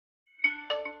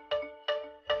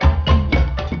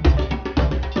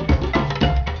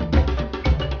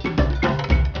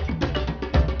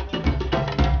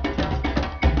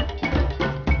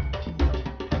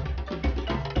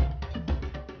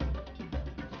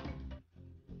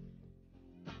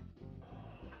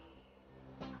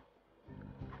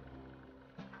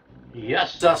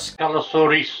Yes, that's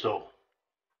Calosoriso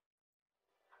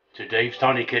to Dave's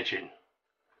Tiny Kitchen.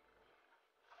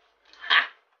 Ha!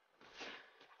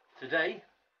 Today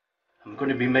I'm going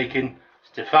to be making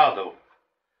Stifado,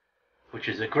 which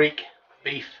is a Greek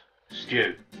beef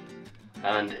stew,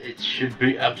 and it should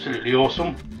be absolutely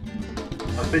awesome.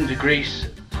 I've been to Greece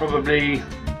probably,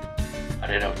 I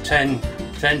don't know, 10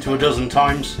 to a dozen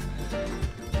times,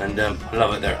 and I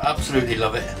love it there, absolutely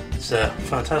love it. It's a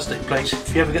fantastic place.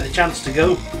 If you ever get the chance to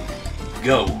go,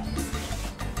 go.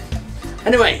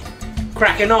 Anyway,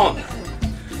 cracking on.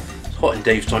 It's hot in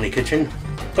Dave's Tiny Kitchen.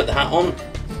 Put the hat on,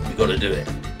 you've got to do it.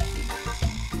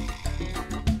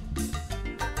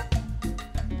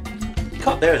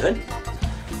 Cut there then.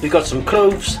 We've got some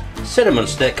cloves, cinnamon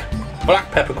stick,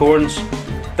 black peppercorns,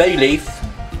 bay leaf,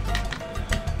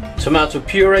 tomato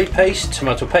puree paste,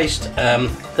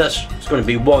 that's going to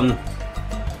be one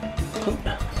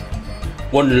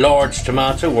large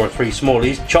tomato or 3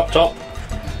 smallies chopped up,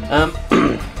 a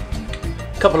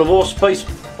couple of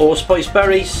allspice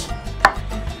berries,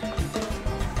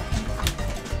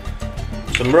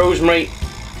 some rosemary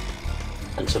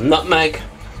and some nutmeg,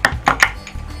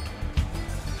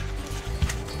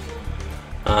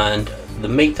 and the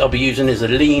meat I'll be using is a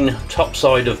lean top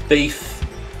side of beef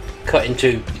cut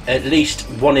into at least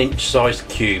 1-inch sized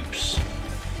cubes,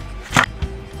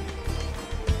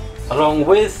 along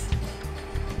with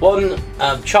 1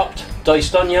 chopped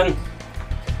diced onion,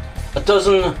 a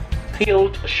dozen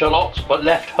peeled shallots but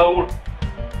left whole,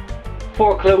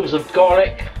 4 cloves of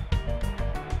garlic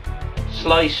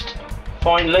sliced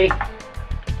finely,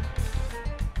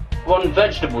 1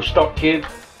 vegetable stock cube,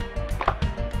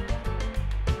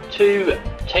 2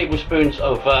 tablespoons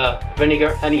of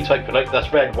vinegar, any type you like,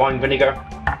 that's red wine vinegar,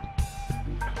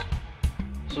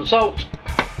 some salt,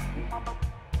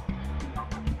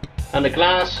 and a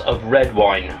glass of red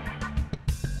wine.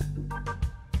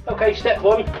 Okay, step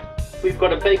 1, we've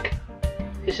got a big,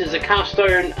 this is a cast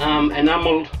iron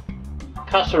enamelled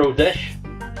casserole dish.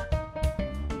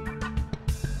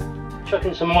 Chuck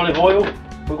in some olive oil.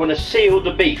 We're going to seal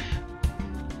the beef.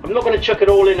 I'm not going to chuck it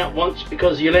all in at once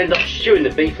because you'll end up stewing the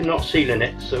beef and not sealing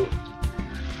it, so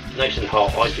nice and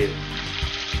hot, I do.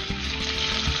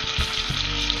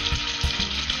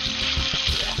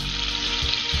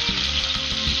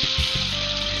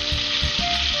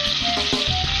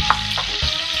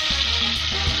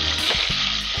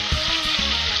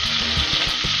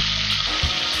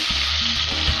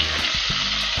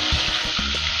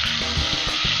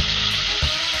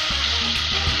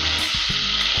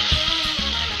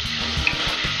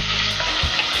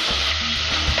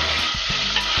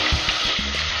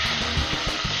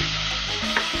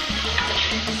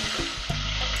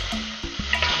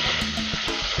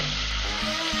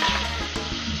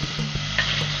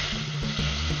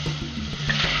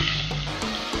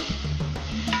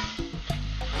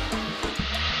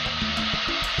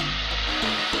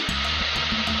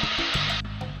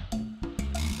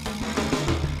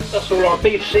 That's all our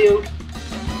beef sealed.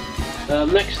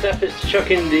 Next step is to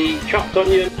chuck in the chopped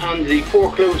onion and the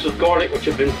 4 cloves of garlic which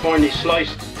have been finely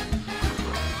sliced.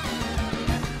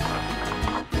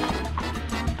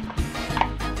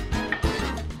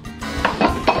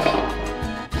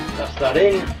 That's that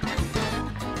in.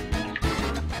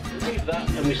 Leave that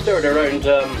and we stir it around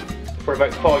for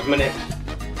about 5 minutes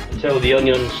until the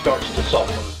onion starts to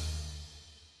soften.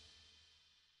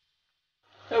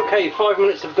 Okay, 5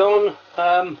 minutes have gone.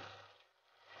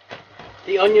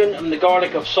 The onion and the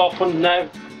garlic have softened now.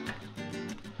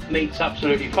 Meat's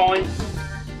absolutely fine.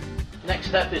 Next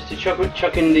step is to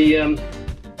chuck in the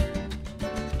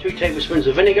 2 tablespoons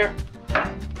of vinegar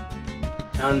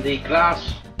and the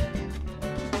glass,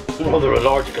 rather a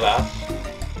large glass,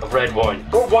 of red wine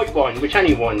or white wine, which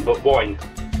any wine but wine.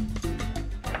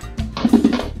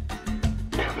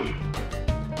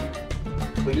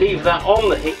 We leave that on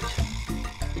the heat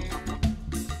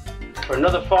for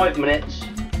another 5 minutes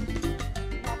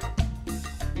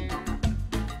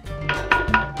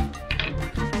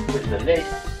with the lid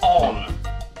on.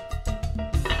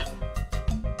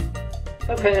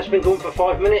 Okay, that's been going for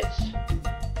 5 minutes.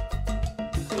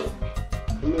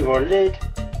 Remove our lid.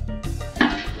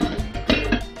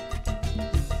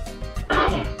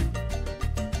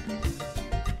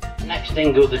 Next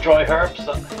thing go the dry herbs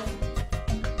that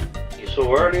you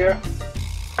saw earlier,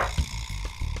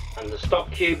 and the stock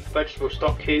cube, vegetable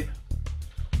stock cube.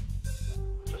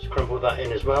 Just crumble that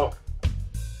in as well.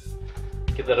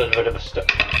 Give that a bit of a stir.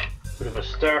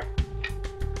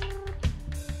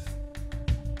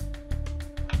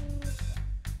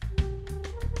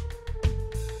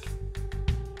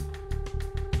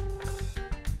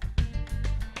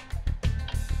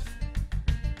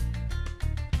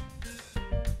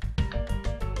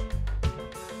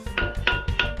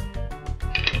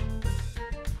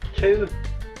 2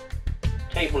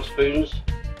 tablespoons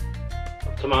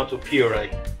of tomato puree.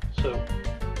 So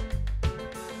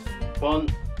 1,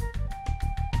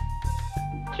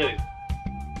 2.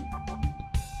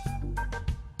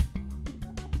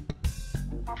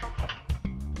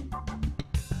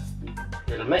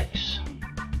 Little mix.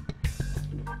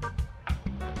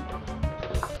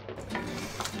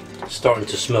 Starting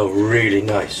to smell really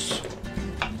nice.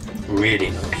 Really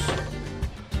nice.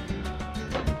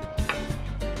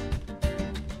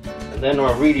 And then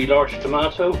our really large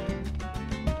tomato,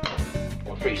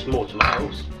 or 3 small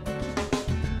tomatoes.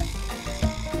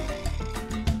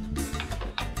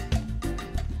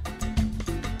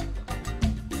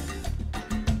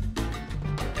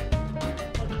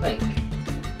 I think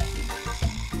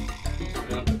a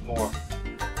little bit more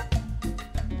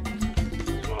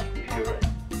tomato puree.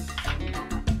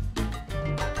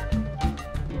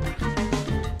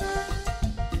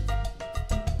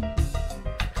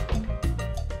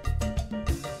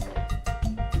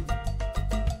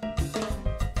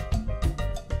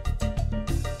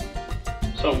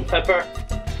 Salt and pepper,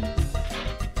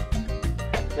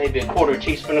 maybe a 1/4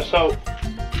 teaspoon of salt,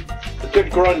 a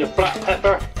good grind of black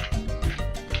pepper.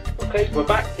 Okay, we're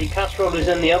back. The casserole is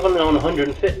in the oven on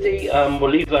 150.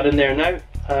 We'll leave that in there now,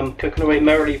 cooking away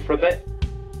merrily for a bit.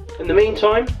 In the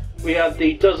meantime, we add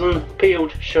the dozen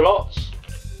peeled shallots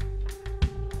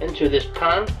into this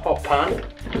pan,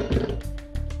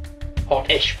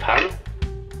 hot-ish pan,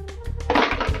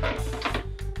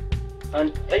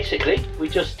 and basically we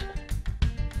just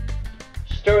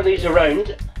stir these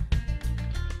around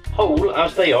whole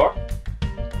as they are.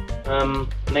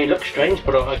 May look strange,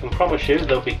 but I can promise you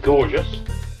they'll be gorgeous.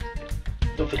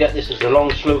 Don't forget, this is a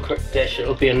long slow cooked dish.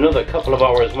 It'll be another couple of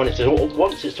hours once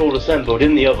it's all assembled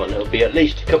in the oven. It'll be at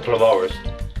least a couple of hours,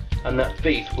 and that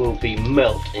beef will be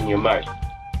melt in your mouth.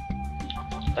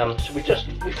 So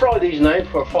we fry these now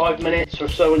for 5 minutes or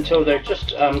so until they're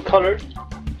just coloured,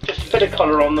 just a bit of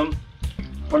colour on them.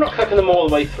 We're not cooking them all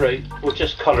the way through. We're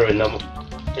just colouring them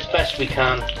as best we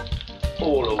can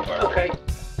all over. Okay,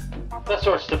 that's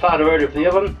our Stifado out of the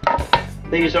oven.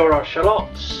 These are our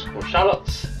shallots,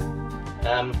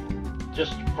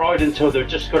 just fried until they've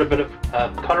just got a bit of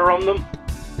colour on them,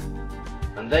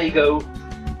 and they go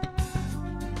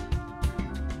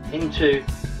into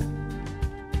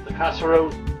the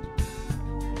casserole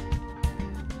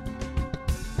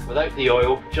without the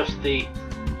oil, just the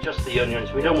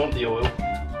onions. We don't want the oil.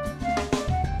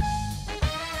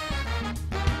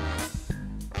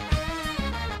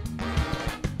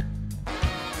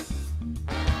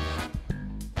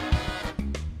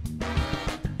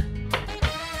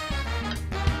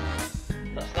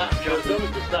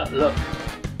 Does that look,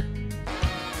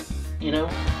 you know,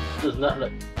 doesn't that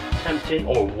look tempting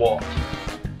or what?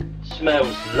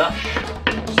 Smells lush,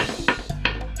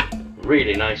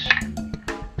 really nice.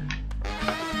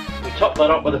 We top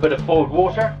that up with a bit of boiled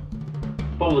water,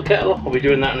 boil the kettle. I'll be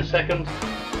doing that in a second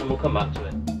and we'll come back to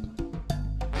it.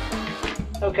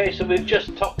 Okay, so we've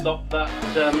just topped up that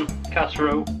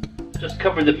casserole, just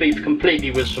covered the beef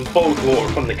completely with some boiled water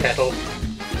from the kettle,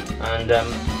 and I'm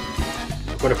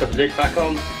going to put the lid back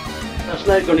on. That's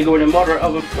now going to go in a moderate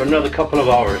oven for another couple of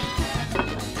hours,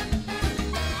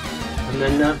 and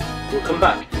then we'll come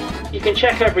back. You can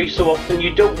check every so often.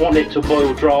 You don't want it to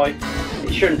boil dry.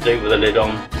 It shouldn't do with the lid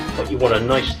on, but you want a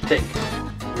nice thick,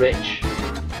 rich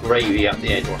gravy at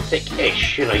the end, or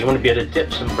thick-ish. You know, you want to be able to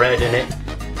dip some bread in it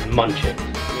and munch it.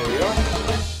 Here we are.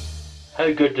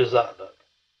 How good does that look?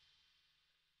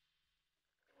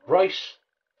 Rice,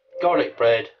 garlic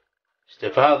bread,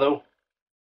 Stifado.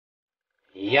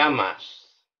 Yamas.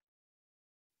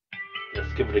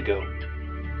 Let's give it a go.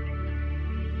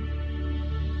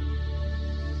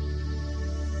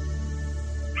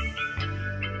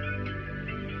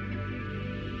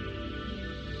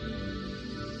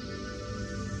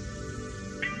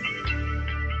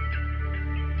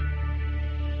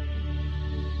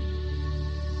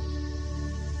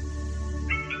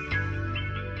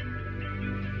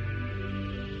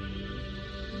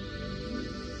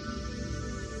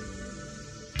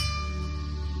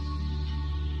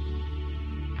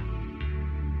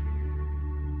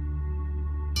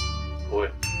 Boy,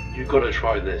 you've got to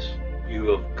try this. You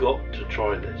have got to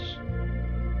try this.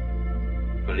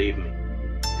 Believe me.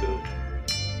 Good.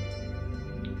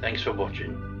 Thanks for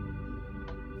watching.